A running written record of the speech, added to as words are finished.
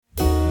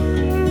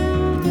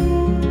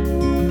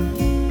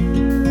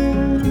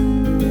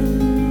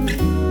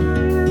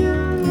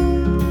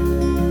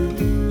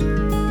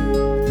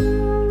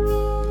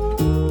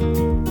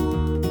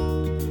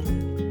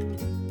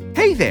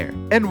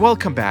And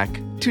welcome back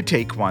to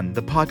Take One,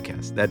 the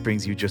podcast that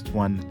brings you just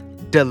one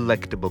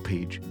delectable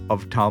page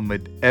of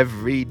Talmud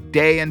every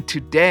day. And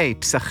today,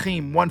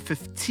 Psachim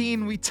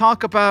 115, we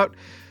talk about,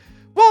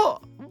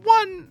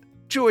 one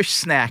Jewish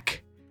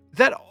snack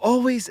that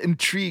always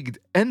intrigued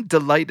and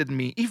delighted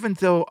me, even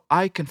though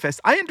I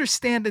confess I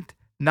understand it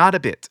not a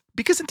bit.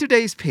 Because in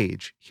today's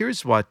page,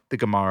 here's what the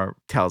Gemara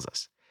tells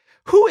us.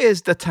 Who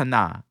is the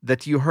Tana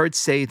that you heard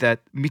say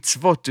that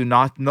mitzvot do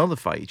not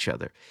nullify each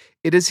other?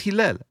 It is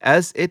Hillel,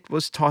 as it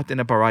was taught in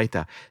a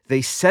Baraita.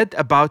 They said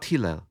about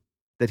Hillel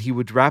that he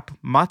would wrap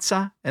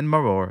matzah and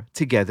maror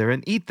together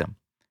and eat them.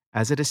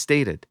 As it is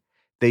stated,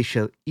 they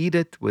shall eat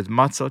it with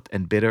matzot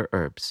and bitter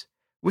herbs,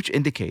 which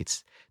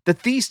indicates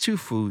that these two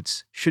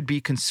foods should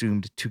be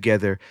consumed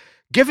together,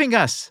 giving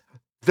us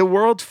the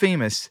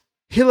world-famous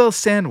Hillel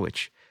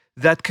sandwich,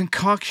 that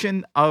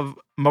concoction of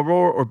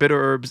maror or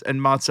bitter herbs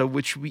and matzah,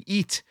 which we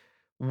eat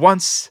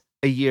once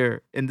a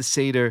year in the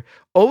Seder.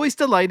 Always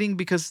delighting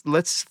because,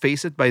 let's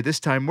face it, by this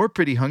time we're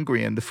pretty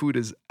hungry and the food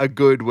is a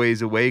good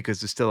ways away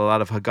because there's still a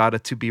lot of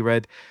Haggadah to be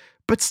read.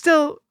 But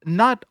still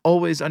not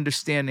always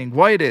understanding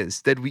why it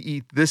is that we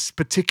eat this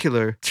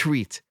particular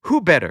treat. Who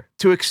better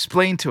to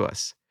explain to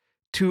us,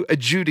 to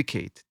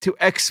adjudicate, to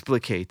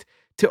explicate,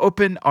 to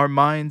open our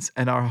minds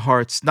and our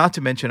hearts, not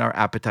to mention our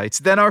appetites,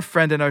 than our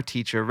friend and our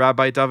teacher,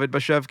 Rabbi David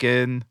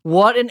Bashevkin.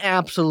 What an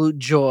absolute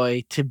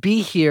joy to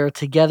be here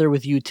together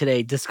with you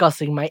today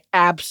discussing my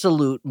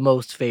absolute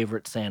most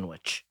favorite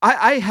sandwich.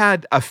 I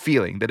had a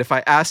feeling that if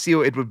I asked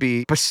you, it would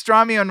be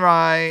pastrami on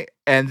rye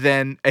and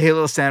then a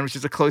Hillel sandwich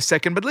is a close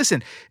second. But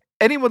listen,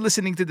 anyone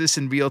listening to this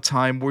in real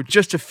time, we're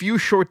just a few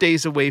short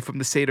days away from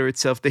the Seder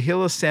itself. The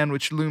Hillel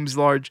sandwich looms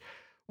large.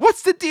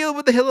 What's the deal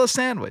with the Hillel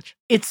sandwich?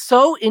 It's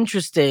so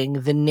interesting,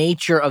 the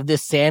nature of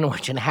this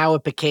sandwich and how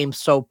it became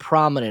so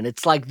prominent.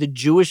 It's like the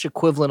Jewish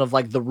equivalent of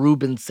like the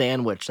Reuben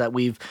sandwich that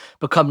we've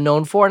become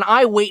known for. And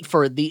I wait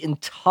for it the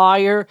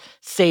entire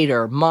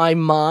Seder. My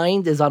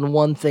mind is on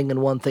one thing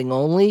and one thing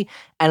only,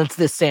 and it's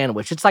this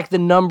sandwich. It's like the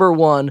number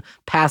one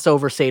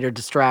Passover Seder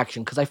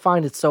distraction because I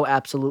find it so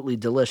absolutely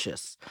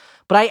delicious.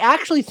 But I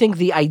actually think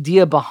the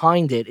idea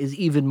behind it is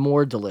even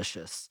more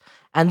delicious.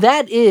 And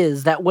that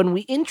is that when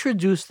we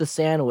introduce the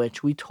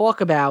sandwich, we talk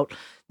about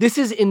this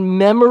is in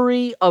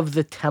memory of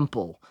the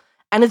temple.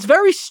 And it's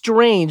very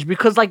strange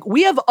because like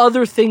we have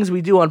other things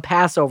we do on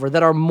Passover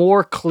that are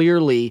more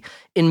clearly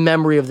in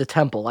memory of the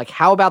temple. Like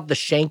how about the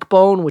shank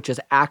bone, which is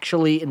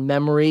actually in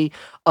memory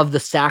of the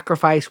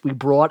sacrifice we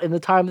brought in the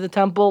time of the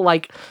temple?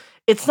 Like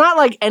it's not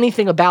like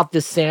anything about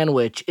this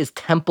sandwich is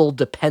temple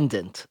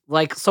dependent.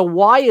 Like, so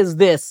why is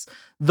this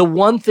the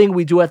one thing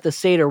we do at the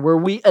Seder where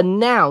we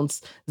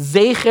announce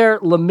Zecher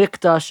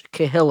Lemikdash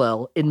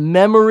Kehillel in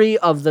memory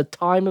of the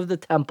time of the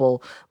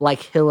temple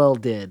like Hillel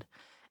did?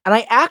 And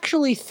I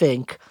actually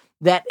think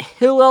that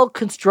Hillel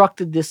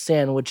constructed this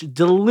sandwich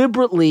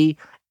deliberately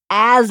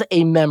as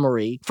a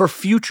memory for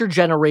future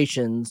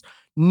generations,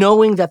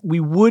 knowing that we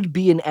would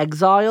be in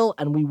exile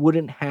and we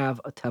wouldn't have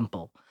a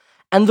temple.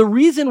 And the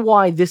reason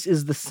why this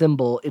is the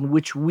symbol in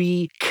which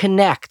we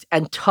connect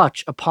and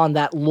touch upon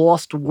that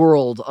lost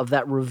world of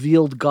that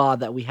revealed God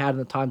that we had in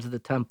the times of the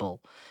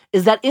temple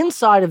is that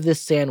inside of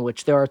this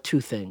sandwich, there are two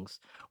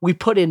things. We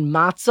put in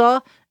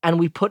matzah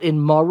and we put in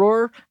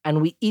maror and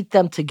we eat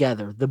them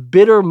together. The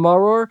bitter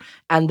maror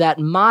and that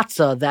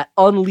matzah, that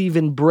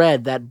unleavened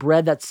bread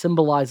that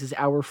symbolizes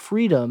our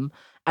freedom,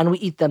 and we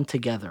eat them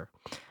together.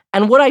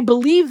 And what I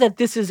believe that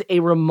this is a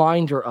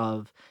reminder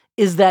of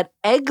is that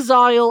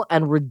exile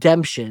and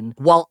redemption,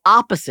 while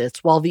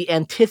opposites, while the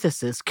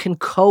antithesis, can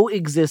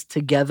coexist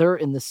together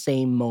in the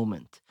same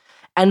moment.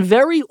 And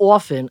very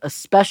often,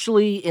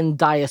 especially in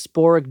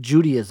diasporic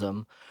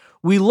Judaism,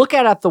 we look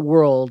at the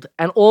world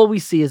and all we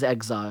see is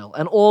exile.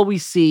 And all we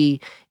see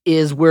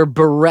is we're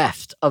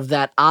bereft of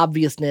that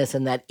obviousness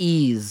and that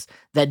ease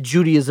that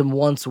Judaism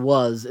once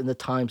was in the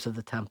times of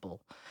the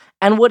temple.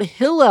 And what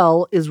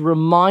Hillel is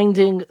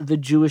reminding the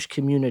Jewish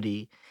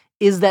community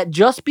is that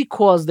just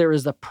because there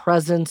is a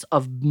presence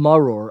of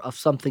maror, of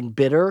something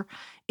bitter,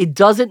 it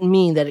doesn't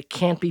mean that it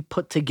can't be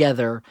put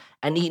together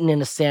and eaten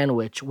in a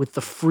sandwich with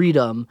the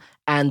freedom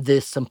and the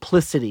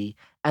simplicity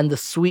and the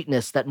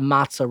sweetness that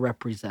matzah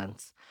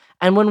represents.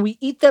 And when we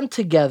eat them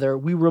together,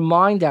 we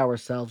remind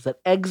ourselves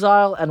that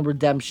exile and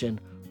redemption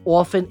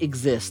often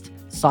exist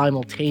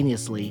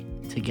simultaneously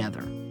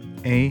together.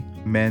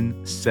 Amen,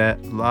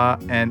 Selah.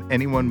 And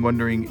anyone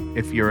wondering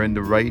if you're in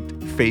the right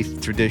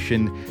faith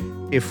tradition,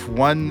 if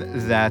one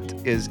that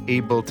is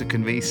able to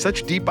convey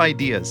such deep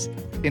ideas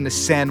in a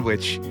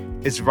sandwich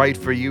is right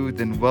for you,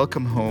 then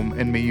welcome home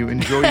and may you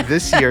enjoy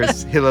this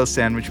year's Hillel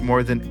sandwich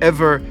more than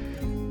ever.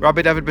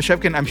 Rabbi David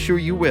Bashevkin, I'm sure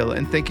you will,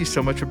 and thank you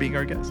so much for being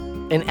our guest.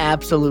 An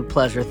absolute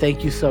pleasure.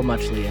 Thank you so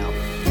much, Liel.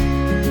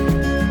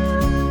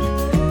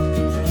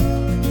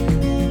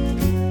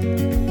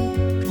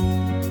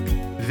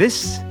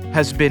 This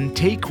has been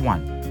Take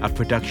One, a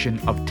production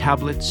of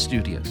Tablet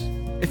Studios.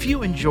 If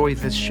you enjoy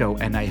this show,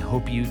 and I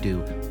hope you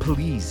do,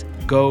 please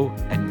go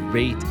and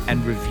rate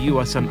and review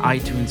us on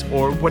iTunes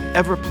or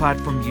whatever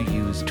platform you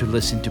use to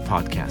listen to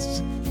podcasts.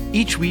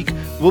 Each week,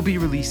 we'll be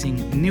releasing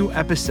new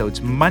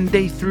episodes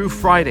Monday through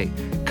Friday,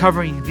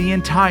 covering the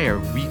entire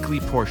weekly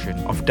portion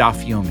of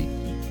Daf Yomi.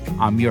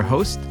 I'm your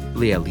host,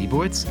 Leah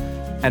Leibowitz,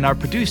 and our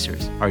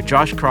producers are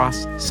Josh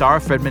Cross, Sarah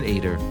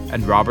Fredman-Ader,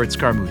 and Robert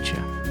Scaramuccia.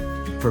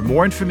 For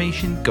more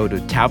information, go to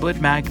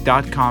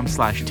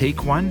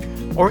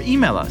tabletmag.com/take1 or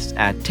email us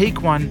at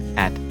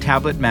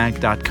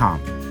take1@tabletmag.com.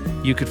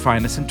 You could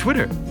find us on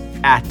Twitter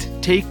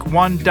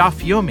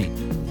 @take1dafyomi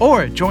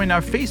or join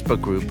our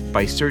Facebook group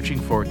by searching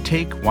for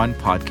Take One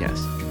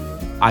Podcast.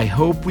 I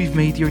hope we've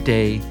made your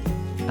day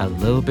a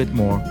little bit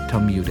more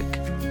Talmudic,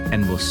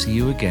 and we'll see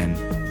you again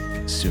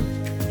soon.